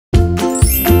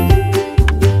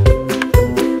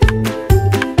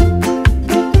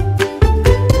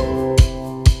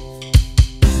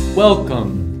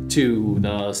Welcome to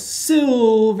the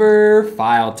Silver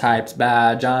File Types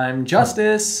badge. I'm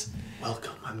Justice.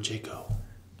 Welcome, I'm Jaco.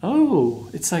 Oh,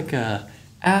 it's like a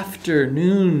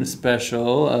afternoon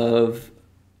special of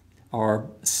our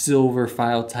Silver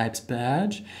File Types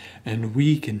badge, and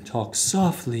we can talk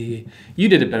softly. You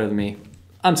did it better than me.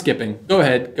 I'm skipping. Go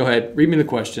ahead. Read me the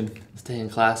question. Staying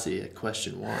classy at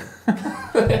question 1.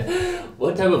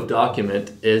 What type of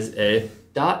document is a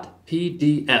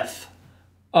 .pdf?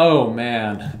 Oh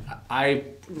man, I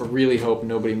really hope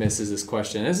nobody misses this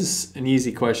question. This is an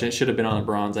easy question. It should have been on a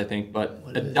bronze, I think, but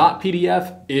a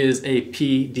 .pdf is a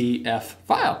PDF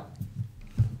file.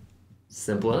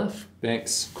 Simple enough.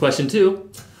 Thanks. Question 2.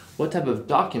 What type of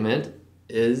document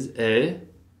is a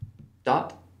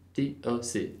 .doc?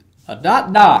 A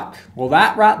 .doc. Well,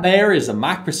 that right there is a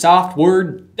Microsoft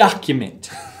Word document.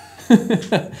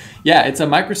 Yeah, it's a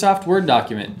Microsoft Word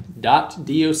document. .doc.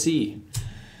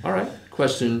 All right.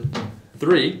 Question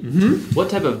 3. What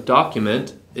type of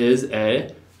document is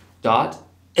a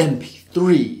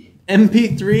 .mp3?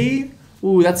 MP3?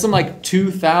 Ooh, that's some like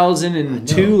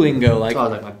 2002 lingo. Like, oh,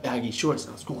 like my baggy shorts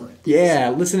and I was going.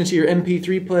 Yeah, listening to your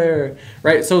MP3 player.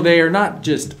 Right, so they are not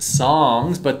just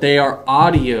songs, but they are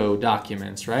audio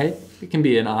documents, right? It can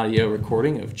be an audio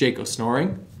recording of Jaco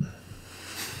snoring.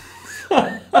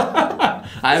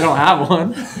 I don't have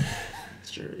one.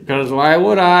 Sure. Because why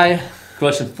would I?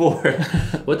 Question 4.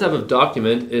 What type of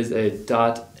document is a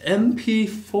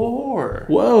 .mp4?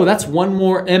 Whoa, that's one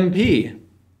more MP.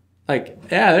 Like,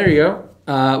 yeah, there you go.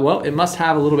 Well, it must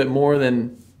have a little bit more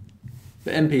than the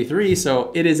MP3,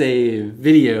 so it is a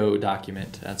video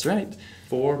document. That's right.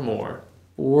 4 more.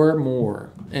 4 more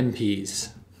MPs.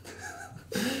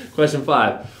 Question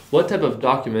 5. What type of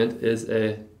document is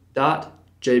a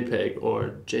 .jpeg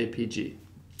or JPG?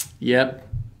 Yep,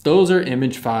 those are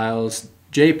image files.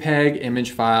 JPEG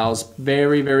image files,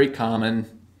 very, very common.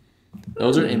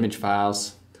 Those are image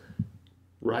files.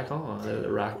 Rack on.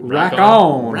 Rack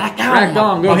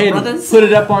on. Go ahead and put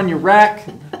it up on your rack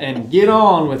and get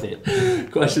on with it.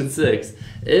 Question 6.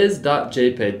 Is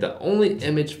 .jpeg the only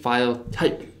image file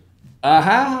type?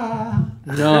 Aha!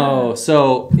 No.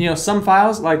 So, some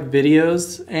files like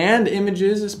videos and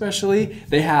images especially,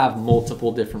 they have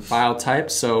multiple different file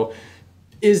types. So,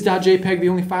 is .jpeg the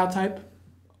only file type?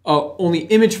 Oh, only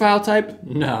image file type?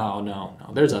 No.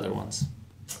 There's other ones.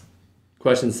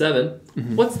 Question 7.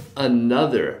 What's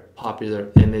another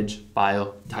popular image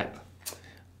file type?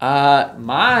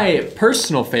 My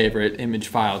personal favorite image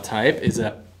file type is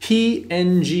a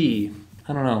PNG.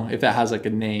 I don't know if that has like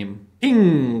a name.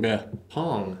 Ping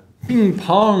pong. Ping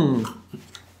pong.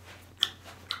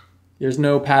 There's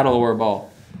no paddle or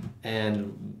ball.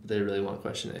 And they really want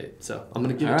question 8, so I'm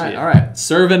going to give it to you. All right.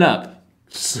 Serving up.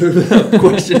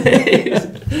 Question 8.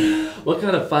 What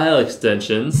kind of file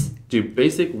extensions do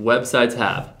basic websites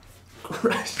have?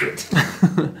 Crush it.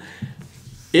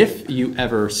 If you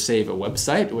ever save a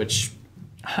website, which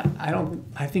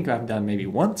I think I've done maybe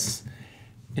once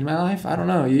in my life. I don't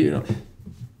know. You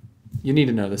need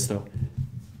to know this though.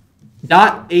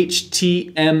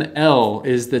 .html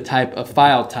is the type of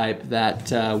file type that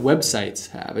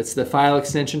websites have. It's the file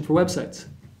extension for websites.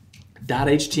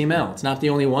 .html. It's not the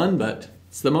only one, but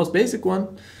it's the most basic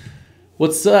one.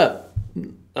 What's up?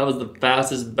 That was the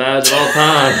fastest badge of all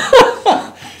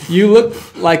time. You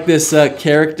look like this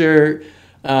character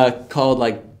called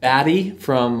like Batty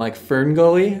from like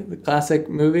Ferngully, the classic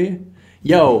movie.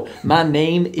 Yo, my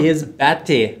name is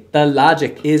Batty. The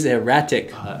logic is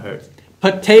erratic. Oh, that hurts.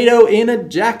 Potato in a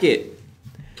jacket.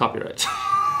 Copyright.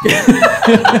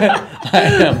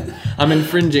 I'm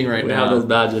infringing right We now. have those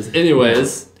badges.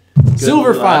 Anyways.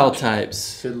 Silver file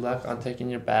types. Good luck on taking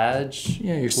your badge.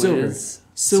 Yeah, your quiz.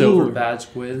 silver. Silver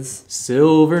badge quiz.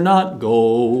 Silver, not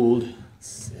gold.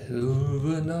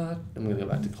 Silver, not. I'm going to go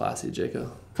back to Classy Jaco.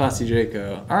 Classy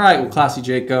Jaco. All right, well, Classy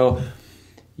Jaco,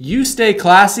 you stay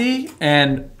classy,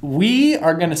 and we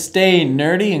are going to stay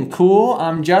nerdy and cool.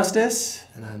 I'm Justice.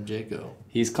 And I'm Jaco.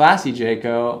 He's Classy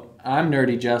Jaco. I'm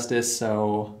Nerdy Justice,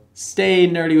 so stay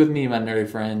nerdy with me, my nerdy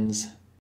friends.